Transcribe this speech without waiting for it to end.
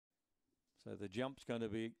So the jump's going to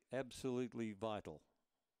be absolutely vital.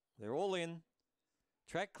 They're all in.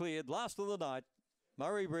 Track cleared. Last of the night.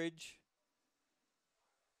 Murray-Bridge.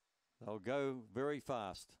 They'll go very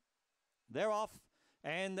fast. They're off.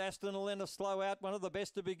 And Aston Elena slow out. One of the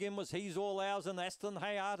best to begin was He's All Ours, and Aston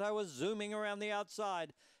Hayato is zooming around the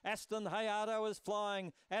outside. Aston Hayato is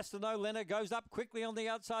flying. Aston Elena goes up quickly on the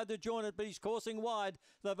outside to join it, but he's coursing wide.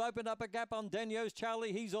 They've opened up a gap on Daniels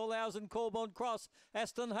Charlie, He's All Ours, and Corborn Cross.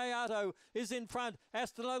 Aston Hayato is in front.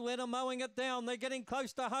 Aston Elena mowing it down. They're getting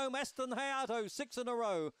close to home. Aston Hayato, 6 in a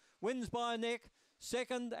row, wins by a neck.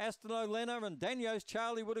 Second, Aston Elena, and Daniels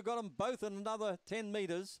Charlie would have got them both in another 10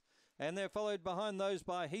 metres. And they're followed behind those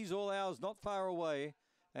by He's All Ours, not far away.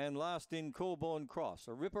 And last in Corborn Cross.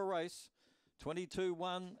 A ripper race.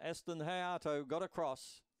 22-1. Aston Hayato got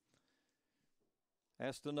across.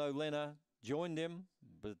 Aston Olena joined him,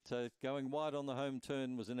 but going wide on the home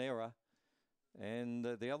turn was an error. And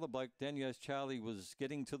the other bloke, Daniels Charlie, was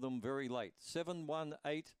getting to them very late.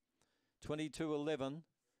 7-1-8, 22-11.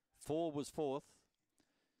 4 was fourth.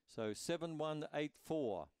 So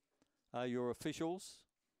 7-1-8-4 are your officials.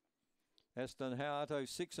 Aston Hayato,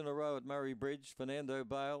 6 in a row at Murray-Bridge. Fernando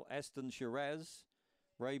Bale, Aston Shiraz,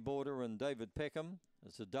 Ray Border and David Peckham.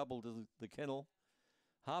 It's a double to the kennel.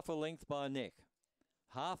 Half a length by a neck.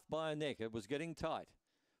 Half by a neck. It was getting tight.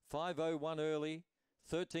 5:01 early,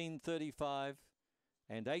 13:35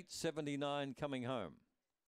 and 8:79 coming home.